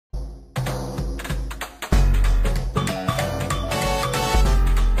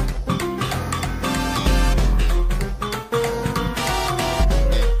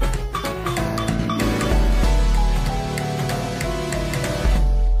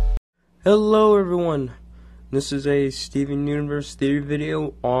Hello everyone, this is a Steven Universe Theory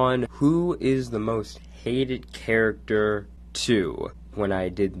video on who is the most hated character 2. When I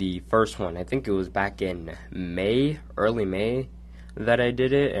did the first one, I think it was back in May, early May, that I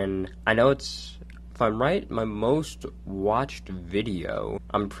did it, and I know it's, if I'm right, my most watched video.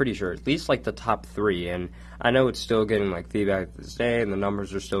 I'm pretty sure, at least like the top 3, and I know it's still getting like feedback to this day, and the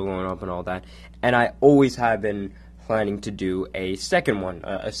numbers are still going up and all that, and I always have been planning to do a second one,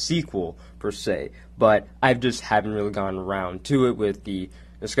 a sequel per se, but I just haven't really gotten around to it with the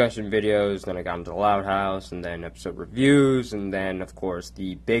discussion videos. Then I got into the Loud House, and then episode reviews, and then of course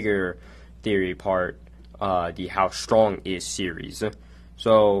the bigger theory part, the How Strong Is series.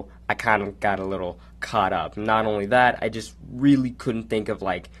 So I kind of got a little caught up. Not only that, I just really couldn't think of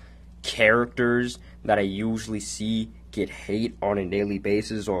like characters that I usually see get hate on a daily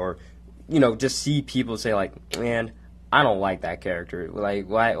basis, or just see people say like, man, I don't like that character. Like,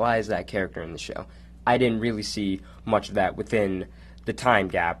 why is that character in the show? I didn't really see much of that within the time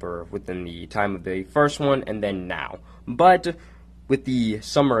gap, or within the time of the first one and then now. But with the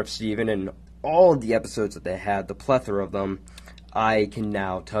Summer of Steven and all of the episodes that they had, the plethora of them, I can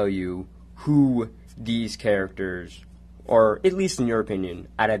now tell you who these characters, or at least in your opinion,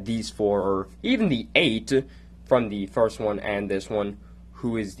 out of these 4, or even the 8 from the first one and this one,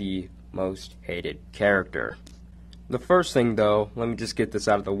 who is the most hated character. The first thing though, let me just get this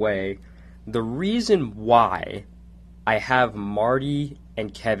out of the way. The reason why I have Marty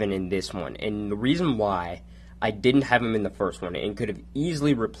and Kevin in this one, and the reason why I didn't have them in the first one, and could have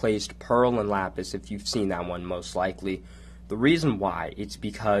easily replaced Pearl and Lapis if you've seen that one most likely. The reason why, it's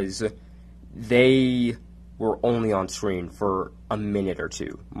because they were only on screen for a minute or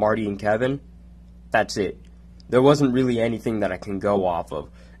two. Marty and Kevin, that's it. There wasn't really anything that I can go off of.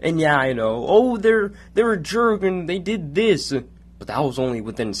 And yeah, I know, oh, they're a jerk and they did this. But that was only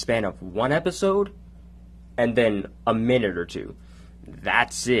within the span of one episode, and then a minute or two.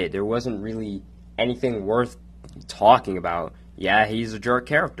 That's it. There wasn't really anything worth talking about. Yeah, he's a jerk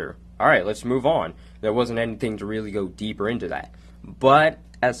character. Alright, let's move on. There wasn't anything to really go deeper into that. But,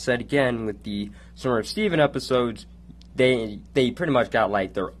 as said again, with the Summer of Steven episodes, they pretty much got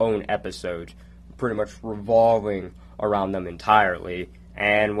like their own episode, pretty much revolving around them entirely.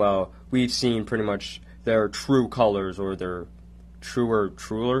 And, well, we've seen pretty much their true colors, or their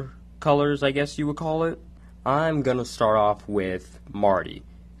truer colors, I guess you would call it. I'm gonna start off with Marty,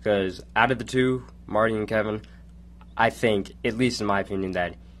 because out of the 2, Marty and Kevin, I think, at least in my opinion,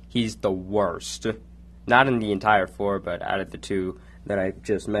 that he's the worst. Not in the entire 4, but out of the 2 that I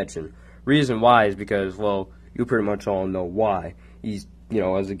just mentioned. Reason why is because, well, you pretty much all know why. He's,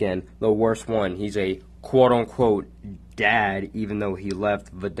 as again, the worst one. He's a quote-unquote dad, even though he left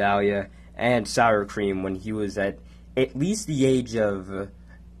Vidalia and Sour Cream when he was at least the age of,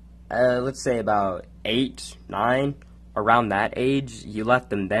 let's say about 8, 9, around that age. He left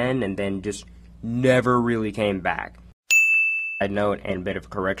them then, and then just never really came back. Side note and bit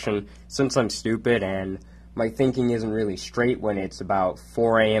of correction, since I'm stupid and my thinking isn't really straight when it's about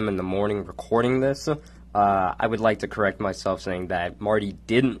 4 a.m. in the morning recording this, I would like to correct myself, saying that Marty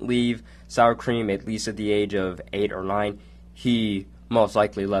didn't leave Sour Cream, at least at the age of 8 or 9. He most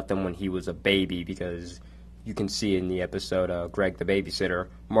likely left them when he was a baby, because you can see in the episode, Greg the Babysitter,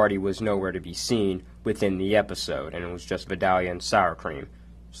 Marty was nowhere to be seen within the episode, and it was just Vidalia and Sour Cream.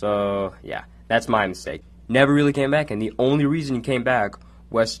 So, yeah, that's my mistake. Never really came back, and the only reason he came back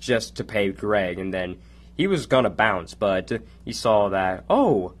was just to pay Greg, and then he was gonna bounce, but he saw that,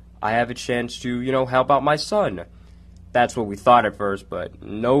 oh, I have a chance to, help out my son. That's what we thought at first, but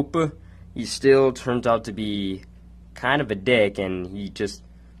nope. He still turns out to be kind of a dick, and he just,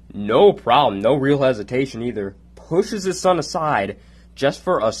 no problem, no real hesitation either, pushes his son aside just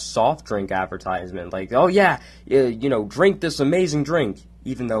for a soft drink advertisement. Like, oh yeah, drink this amazing drink,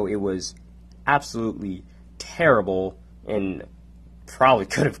 even though it was absolutely terrible and probably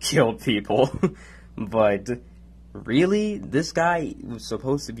could have killed people. But really, this guy was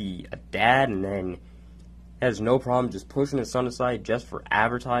supposed to be a dad, and then has no problem just pushing his son aside just for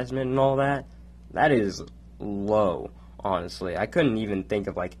advertisement and all that? That is low, honestly. I couldn't even think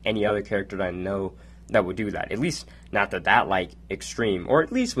of like any other character that I know that would do that. At least not that like extreme, or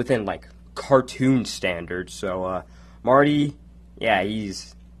at least within like cartoon standards. So Marty, yeah,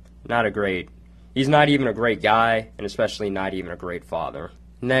 he's not even a great guy, and especially not even a great father.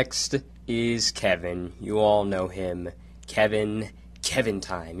 Next is Kevin. You all know him. Kevin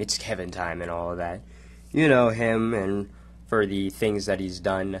time. It's Kevin time and all of that. You know him, and for the things that he's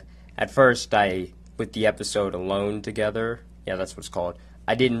done. At first, with the episode Alone Together, yeah, that's what it's called,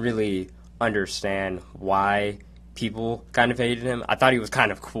 I didn't really understand why people kind of hated him. I thought he was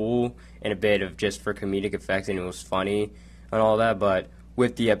kind of cool and a bit of just for comedic effect, and it was funny and all that, but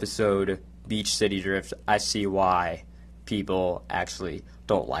with the episode Beach City Drift, I see why people actually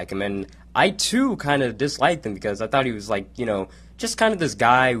don't like him. And I too kind of disliked him because I thought he was like, just kind of this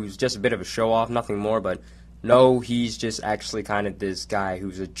guy who's just a bit of a show off, nothing more. But no, he's just actually kind of this guy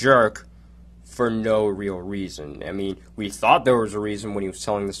who's a jerk for no real reason. I mean, we thought there was a reason when he was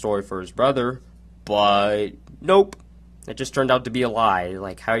telling the story for his brother, but nope. It just turned out to be a lie.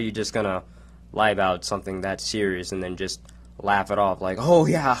 Like, how are you just gonna lie about something that serious and then just laugh it off like, oh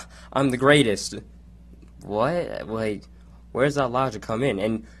yeah, I'm the greatest? What? Like, where's that logic come in?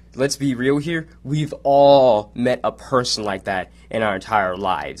 And let's be real here, we've all met a person like that in our entire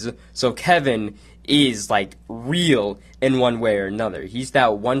lives. So Kevin is like real in one way or another. He's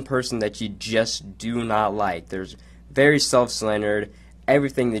that one person that you just do not like. There's very self-centered.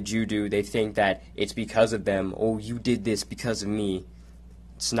 Everything that you do, they think that it's because of them. Oh, you did this because of me.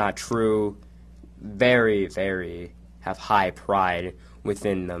 It's not true. Very, very have high pride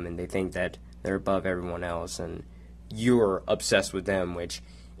within them, and they think that they're above everyone else, and you're obsessed with them, which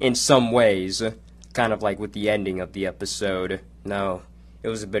in some ways, kind of like with the ending of the episode, no, it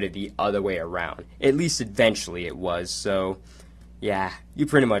was a bit of the other way around. At least eventually it was. So yeah, you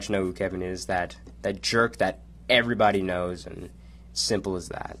pretty much know who Kevin is, that jerk that everybody knows, and simple as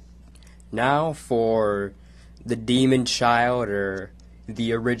that. Now for the demon child, or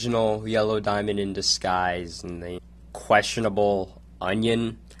the original yellow diamond in disguise, and the questionable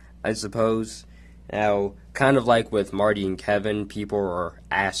onion, I suppose. Now, kind of like with Marty and Kevin, people are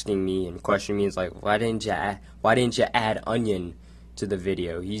asking me and questioning me. It's like, why didn't you add Onion to the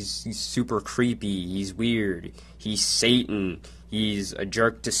video? He's super creepy. He's weird. He's Satan. He's a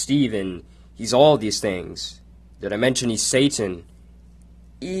jerk to Steven. He's all these things. Did I mention he's Satan?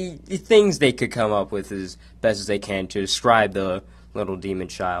 Things they could come up with as best as they can to describe the little demon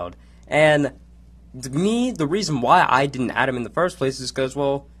child. And the reason why I didn't add him in the first place is because,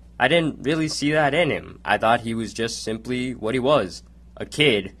 well, I didn't really see that in him. I thought he was just simply what he was, a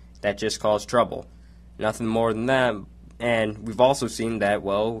kid that just caused trouble. Nothing more than that. And we've also seen that,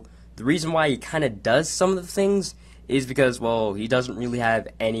 well, the reason why he kind of does some of the things is because, well, he doesn't really have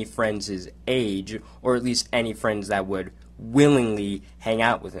any friends his age, or at least any friends that would willingly hang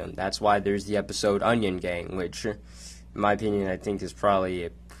out with him. That's why there's the episode Onion Gang, which, in my opinion, I think is probably a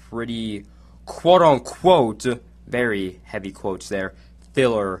pretty, quote-unquote, very heavy quotes there,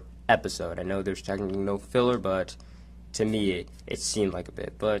 filler episode. I know there's technically no filler, but to me it seemed like a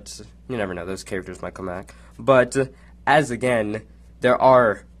bit. But you never know, those characters might come back. But as again, there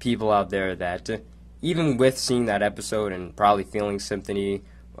are people out there that even with seeing that episode and probably feeling sympathy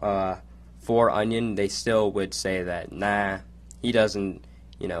for Onion, they still would say that, nah, he doesn't,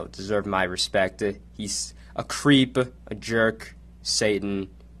 deserve my respect. He's a creep, a jerk, Satan,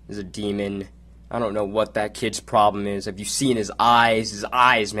 is a demon. I don't know what that kid's problem is. Have you seen his eyes? His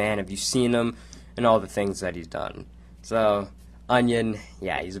eyes, man. Have you seen them? And all the things that he's done. So, Onion,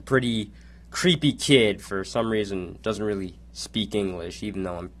 yeah, he's a pretty creepy kid. For some reason, doesn't really speak English, even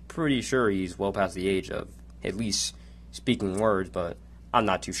though I'm pretty sure he's well past the age of at least speaking words, but I'm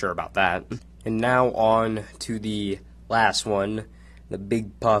not too sure about that. And now on to the last one, the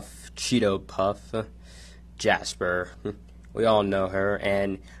Big Puff Cheeto Puff, Jasper. We all know her,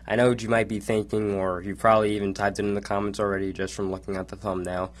 and I know what you might be thinking, or you probably even typed it in the comments already just from looking at the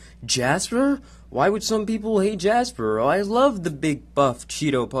thumbnail. Jasper? Why would some people hate Jasper? I love the Big Buff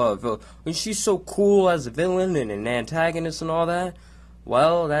Cheeto Puff. And she's so cool as a villain and an antagonist and all that.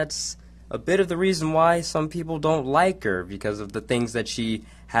 Well, that's a bit of the reason why some people don't like her, because of the things that she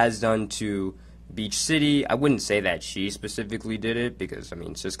has done to Beach City. I wouldn't say that she specifically did it, because, I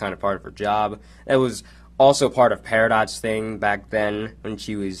mean, it's just kind of part of her job. That was also part of Peridot's thing back then, when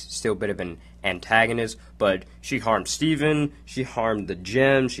she was still a bit of an antagonist, but she harmed Steven, she harmed the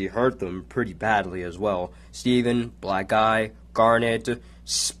Gem, she hurt them pretty badly as well. Steven, Black Eye, Garnet,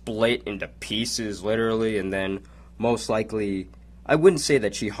 split into pieces, literally, and then most likely, I wouldn't say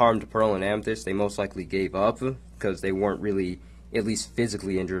that she harmed Pearl and Amethyst, they most likely gave up, because they weren't really, at least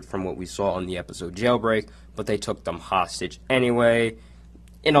physically injured from what we saw in the episode Jailbreak, but they took them hostage anyway,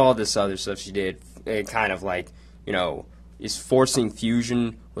 and all this other stuff she did. It kind of like, is forcing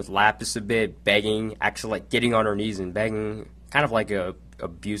fusion with Lapis a bit, begging, actually like getting on her knees and begging, kind of like a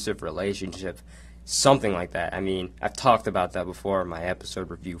abusive relationship, something like that. I mean, I've talked about that before in my episode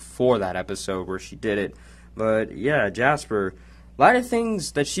review for that episode where she did it. But yeah, Jasper, a lot of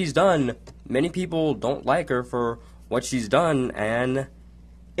things that she's done, many people don't like her for what she's done, and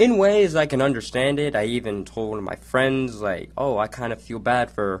in ways I can understand it. I even told one of my friends, like, oh, I kind of feel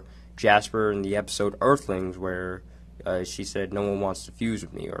bad for Jasper in the episode Earthlings, where she said no one wants to fuse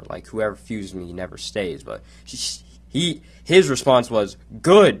with me, or like whoever fuses me never stays. But his response was,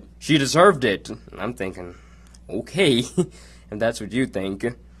 good, she deserved it. And I'm thinking, okay, if that's what you think.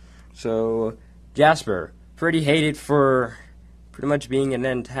 So Jasper, pretty hated for pretty much being an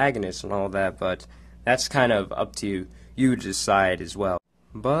antagonist and all that, but that's kind of up to you to decide as well.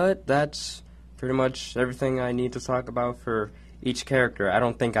 But that's pretty much everything I need to talk about for each character. I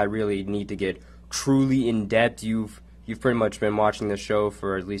don't think I really need to get truly in depth. You've pretty much been watching the show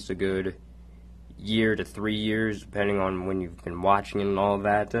for at least a good year to 3 years, depending on when you've been watching it and all of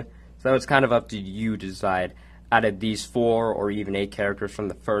that. So it's kind of up to you to decide, out of these 4 or even 8 characters from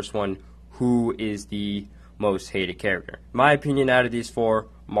the first one, who is the most hated character. In my opinion, out of these 4,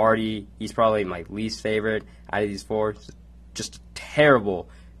 Marty, he's probably my least favorite. Out of these 4, just a terrible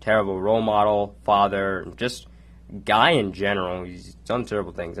role model, father, and just guy in general. He's done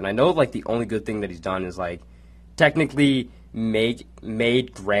terrible things. And I know, like, the only good thing that he's done is, like, technically made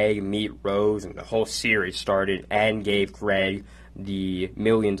Greg meet Rose, and the whole series started, and gave Greg the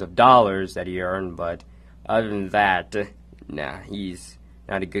millions of dollars that he earned. But other than that, nah, he's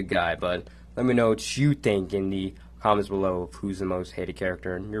not a good guy. But let me know what you think in the comments below of who's the most hated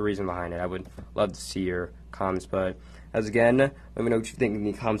character and your reason behind it. I would love to see your comments. But as again, let me know what you think in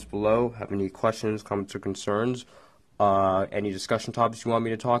the comments below. Have any questions, comments, or concerns? Any discussion topics you want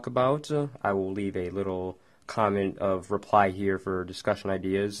me to talk about? I will leave a little comment of reply here for discussion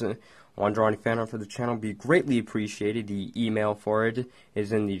ideas. Want to draw any fan art for the channel? Be greatly appreciated. The email for it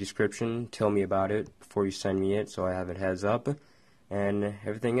is in the description. Tell me about it before you send me it, so I have it heads up. And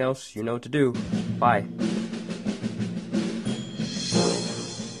everything else, you know what to do. Bye.